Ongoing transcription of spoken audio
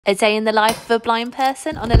A day in the life of a blind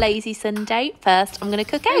person on a lazy Sunday. First, I'm going to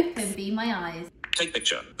cook eggs. Be my eyes. Take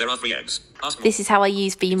picture. There are 3 eggs. This is how I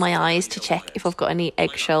use Be My Eyes to check if I've got any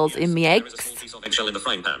eggshells in my eggs. There is a small piece of eggshell in the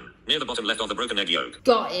frying pan, near the bottom left of the broken egg yolk.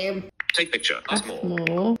 Got him. Take picture. Ask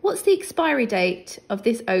more. What's the expiry date of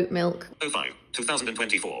this oat milk? 05,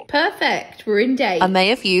 2024. Perfect. We're in date. I may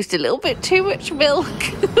have used a little bit too much milk,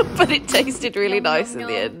 but it tasted really nice in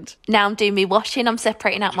the end. Now I'm doing me washing. I'm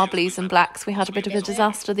separating out my blues and blacks. We had a bit of a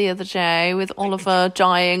disaster the other day with Oliver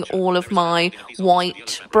dyeing all of my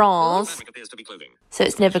white bras. Fabric appears to be clothing. So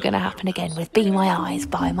it's never going to happen again with Be My Eyes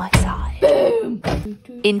by my side. Boom!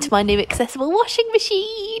 Into my new accessible washing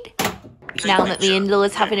machine. Now that the in-law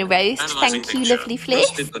is having a roast, thank you, lovely Fliss.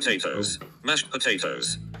 Roasted potatoes, mashed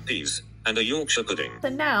potatoes, peas, and a Yorkshire pudding. So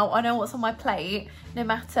now I know what's on my plate. No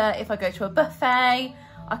matter if I go to a buffet,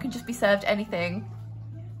 I can just be served anything.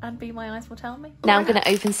 And Be My Eyes will tell me. Now I'm going to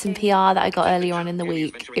open some PR that I got earlier on in the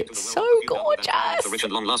week. It's so gorgeous. The rich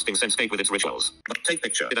and long-lasting scentscape with its rituals. But take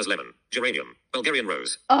picture. It has lemon, geranium, Bulgarian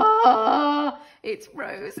rose. Oh, it's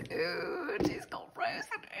rose oud. It's got rose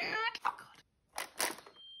and oud. Oh, God.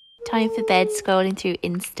 Time for bed, scrolling through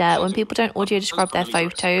Insta. When people don't audio describe their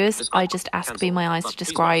photos, I just ask Be My Eyes to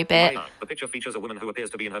describe it. The picture features a woman who appears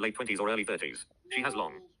to be in her late 20s or early 30s. She has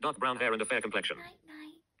long, dark brown hair and a fair complexion.